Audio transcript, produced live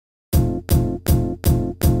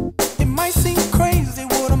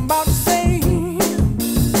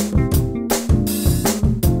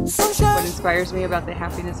inspires me about the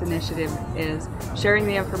Happiness Initiative is sharing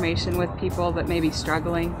the information with people that may be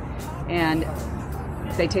struggling, and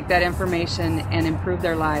they take that information and improve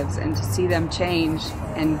their lives, and to see them change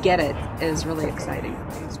and get it is really exciting.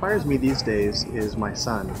 What inspires me these days is my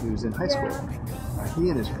son, who's in high school. He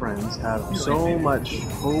and his friends have so much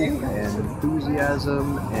hope and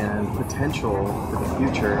enthusiasm and potential for the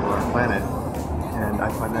future of our planet, and I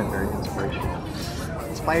find that very inspirational.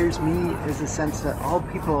 What inspires me is the sense that all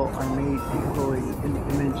people are made equally in the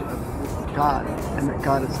image of God, and that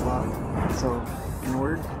God is love. So, in a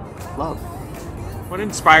word, love. What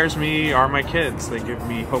inspires me are my kids. They give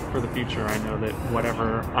me hope for the future. I know that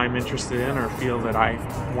whatever I'm interested in or feel that I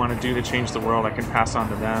want to do to change the world, I can pass on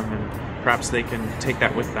to them, and perhaps they can take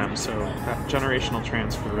that with them. So that generational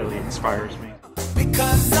transfer really inspires me.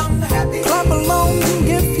 Because